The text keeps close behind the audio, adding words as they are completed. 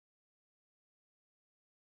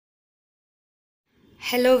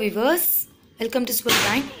Hello viewers, welcome to School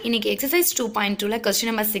Time. இன்னைக்கு exercise 2.2ல question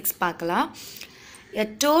number 6 பார்க்கலாம். A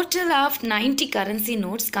total of 90 currency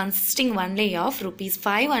notes consisting only of rupees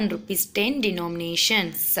 5 and rupees 10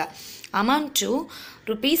 denominations amount to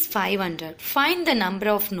rupees 500. Find the number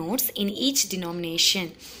of notes in each denomination.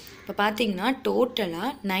 இப்போ பார்த்தீங்கன்னா டோட்டலாக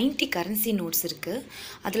 90 currency notes இருக்குது.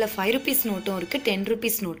 அதில் 5 rupees நோட்டும் இருக்குது, 10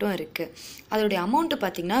 rupees நோட்டும் இருக்குது. அதோடைய அமௌண்ட்டு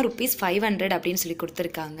பார்த்தீங்கன்னா rupees 500 அப்படின்னு சொல்லி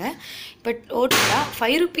கொடுத்துருக்காங்க. இப்போ டோட்டலாக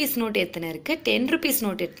 5 ருபீஸ் நோட் எத்தனை இருக்குது, 10 ருபீஸ்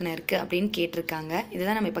நோட் எத்தனை இருக்குது அப்படின்னு கேட்டிருக்காங்க.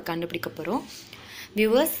 இதுதான் நம்ம இப்போ கண்டுபிடிக்க போகிறோம்.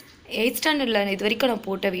 வியூவர்ஸ், 8th ஸ்டாண்டர்டில் இது வரைக்கும் நான்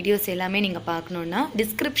போட்ட வீடியோஸ் எல்லாமே நீங்கள் பார்க்கணுன்னா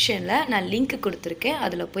டிஸ்கிரிப்ஷனில் நான் லிங்க் கொடுத்துருக்கேன்,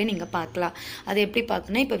 அதில் போய் நீங்கள் பார்க்கலாம். அது எப்படி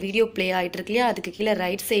பார்க்கணுன்னா, இப்போ வீடியோ ப்ளே ஆகிட்டு இருக்கு இல்லையா, அதுக்கு கீழே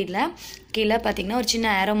ரைட் சைடில் கீழே பார்த்தீங்கன்னா ஒரு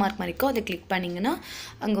சின்ன ஏரோ மார்க் மாதிரி இருக்கும். அதை கிளிக் பண்ணிங்கன்னா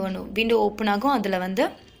அங்கே ஒன்று விண்டோ ஓப்பன் ஆகும். அதில் வந்து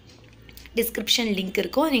டிஸ்கிரிப்ஷன் லிங்க்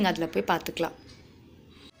இருக்கும், நீங்கள் அதில் போய் பார்த்துக்கலாம்.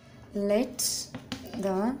 Let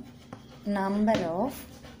the number of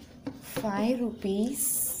 5 rupees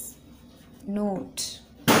note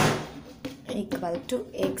equal to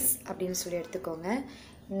x அப்படின்னு சொல்லி எடுத்துக்கோங்க.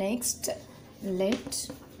 Next let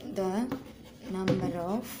the number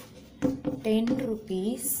of 10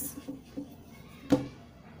 rupees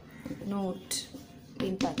note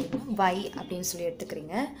அப்படின்னு பார்த்தீங்கன்னா y அப்படின்னு சொல்லி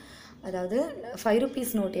எடுத்துக்கிறீங்க. அதாவது 5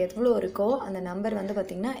 ருபீஸ் நோட் எவ்வளோ இருக்கோ அந்த நம்பர் வந்து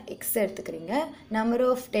பார்த்திங்கன்னா எக்ஸ் எடுத்துக்கிறீங்க. நம்பர்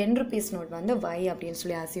ஆஃப் 10 ருபீஸ் நோட் வந்து y அப்படின்னு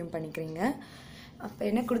சொல்லி அசியூம் பண்ணிக்கிறீங்க. அப்போ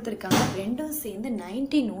என்ன கொடுத்துருக்காங்க, ரெண்டும் சேர்ந்து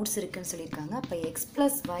 90 நோட்ஸ் இருக்குதுன்னு சொல்லியிருக்காங்க. அப்போ எக்ஸ்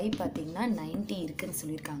ப்ளஸ் ஒய் பார்த்திங்கன்னா 90 இருக்குதுன்னு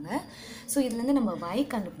சொல்லியிருக்காங்க. ஸோ இதுலேருந்து நம்ம y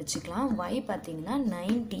கண்டுபிடிச்சிக்கலாம். y பார்த்திங்கன்னா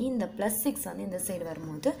 90, இந்த ப்ளஸ் 6 வந்து இந்த சைடு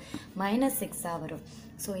வரும்போது -6 வரும்.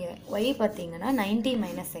 ஸோ y பார்த்திங்கன்னா 90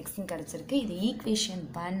 - xன்னு கிடச்சிருக்கு. இது ஈக்குவேஷன்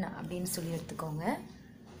 1 அப்படின்னு சொல்லி எடுத்துக்கோங்க.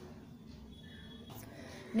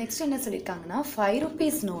 நெக்ஸ்ட் என்ன சொல்லியிருக்காங்கன்னா, 5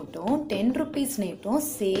 ருபீஸ் நோட்டும் 10 ருபீஸ் நோட்டும்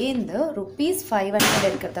சேர்ந்து rupees 500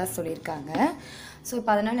 இருக்கிறதா சொல்லியிருக்காங்க. ஸோ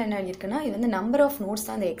இப்போ அதனால் என்ன எழுதியிருக்குன்னா, இது வந்து நம்பர் ஆஃப் நோட்ஸ்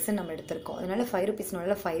தான் அந்த எக்ஸை நம்ம எடுத்திருக்கோம். அதனால் 5 ருபீஸ்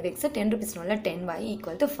நோட்டில் 5x, 10 ருபீஸ் நோட்டில் 10y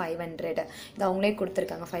ஈக்குவல் டு 500. இது அவங்களே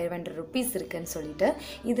கொடுத்துருக்காங்க, 500 ருபீஸ் இருக்குதுன்னு சொல்லிட்டு.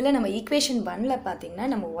 இதில் நம்ம ஈக்குவேஷன் 1ல் பார்த்தீங்கன்னா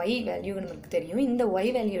நம்ம y வேல்யூ நமக்கு தெரியும். இந்த y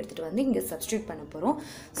வேல்யூ எடுத்துகிட்டு வந்து இங்கே சப்ஸ்டியூட் பண்ண போகிறோம்.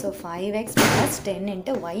 ஸோ 5x + 10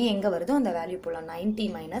 × y எங்கே வருதோ அந்த வேல்யூ போடலாம், 90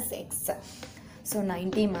 - x. ஸோ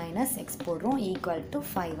 90 - x போடுறோம் ஈக்குவல் டு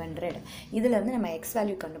 500. இதில் வந்து நம்ம எக்ஸ்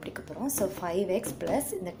வேல்யூ கண்டுபிடிக்க போகிறோம். ஸோ 5x ப்ளஸ்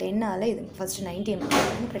இந்த 10ஆல் இது ஃபஸ்ட்டு 90 மல்டிப்ளை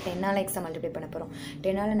பண்ணி அப்புறம் 10ஆல் எக்ஸை மல்டிப்ளை பண்ண போகிறோம்.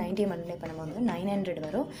 10ஆல் 90 மல்டிப்ளை பண்ணும்போது 900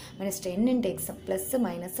 வரும். -10 × x ப்ளஸ்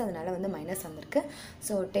மைனஸ், அதனால் வந்து மைனஸ் வந்திருக்கு.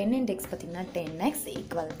 ஸோ 10 × x பார்த்திங்கன்னா 10x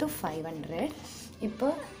ஈக்குவல் டு 500. இப்போ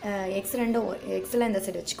எக்ஸ் ரெண்டும் எக்ஸில் இந்த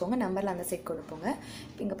சைடு வச்சுக்கோங்க, நம்பரில் அந்த சைடு கொடுப்போங்க.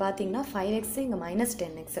 இப்போ இங்கே பார்த்தீங்கன்னா 5x இங்கே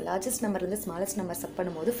 -10x, லார்ஜஸ்ட் நம்பர்லேருந்து ஸ்மாலஸ்ட் நம்பர் சப்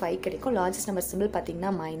பண்ணும்போது 5 கிடைக்கும். லார்ஜஸ்ட் நம்பர் சிம்பிள்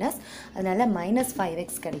பார்த்தீங்கன்னா மைனஸ், அதனால்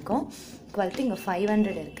 -5x கிடைக்கும். ஈக்குவல்ட்டு இங்கே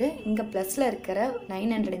 500 இருக்குது. இங்கே ப்ளஸில் இருக்கிற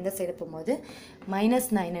 900 இந்த சைடு போகும்போது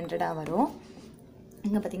 -900 வரும்.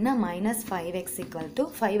 இங்கே பார்த்தீங்கன்னா -5x ஈக்குவல் டு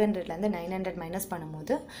 500லேருந்து 900 மைனஸ்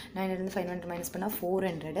பண்ணும்போது 900லேருந்து 500 மைனஸ் பண்ணால்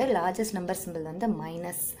 400. லார்ஜஸ்ட் நம்பர் சிம்பிள் வந்து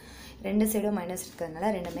மைனஸ், ரெண்டு சைடும் மைனஸ் இருக்கிறதுனால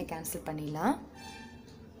ரெண்டுமே கேன்சல் பண்ணிடலாம்.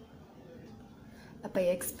 அப்போ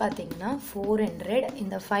எக்ஸ் பார்த்தீங்கன்னா 400,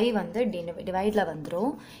 இந்த 5 வந்து டிவைடில்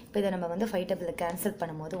வந்துடும். இப்போ இதை நம்ம வந்து 5 டேபிளில் கேன்சல்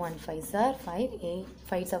பண்ணும்போது 1 5s are 5, 8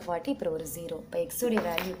 5s are 40, அப்புறம் ஒரு 0. இப்போ எக்ஸோடைய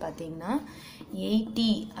வேல்யூ பார்த்தீங்கன்னா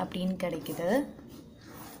 80 அப்படின்னு கிடைக்குது.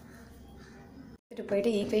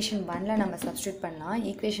 போயிட்டு ஈக்குவேஷன் 1ல் நம்ம சப்ஸ்டியூட் பண்ணலாம்.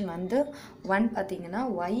 ஈக்குவேஷன் வந்து 1 பார்த்தீங்கன்னா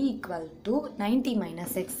y ஈக்குவல் டு 90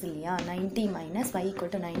 - x இல்லையா, 90 - y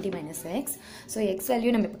equal to 90 - x. So X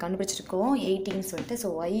value நம்ம இப்போ கண்டுபிடிச்சிருக்கோம் 80ன்னு சொல்லிட்டு. So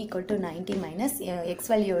y equal to 90 -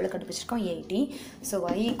 x value எவ்வளோ கண்டுபிடிச்சிருக்கோம் 80. ஸோ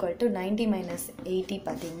y ஈக்குவல் டு 90 - 80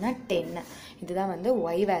 பார்த்தீங்கன்னா 10. இதுதான் வந்து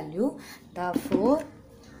y வேல்யூ. therefore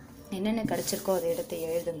என்னென்ன கிடச்சிருக்கோ அதை எடுத்து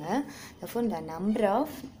எழுதுங்க. therefore the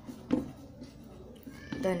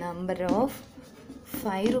number of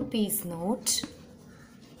 5 rupees note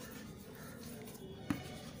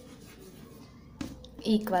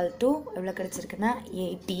equal to எவ்வளோ கிடச்சிருக்குன்னா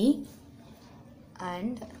 80,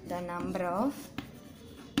 and the number of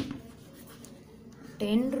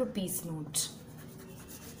 10 rupees note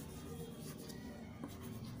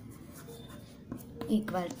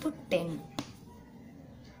equal to 10.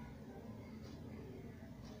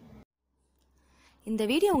 இந்த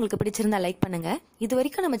வீடியோ உங்களுக்கு பிடிச்சிருந்தா லைக் பண்ணுங்க. இது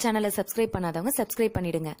வரைக்கும் நம்ம சேனலை சப்ஸ்கிரைப் பண்ணாதவங்க சப்ஸ்கிரைப்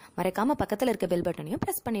பண்ணிடுங்க. மறக்காம பக்கத்தில் இருக்க பெல் பட்டனையும்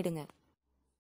பிரஸ் பண்ணிடுங்க.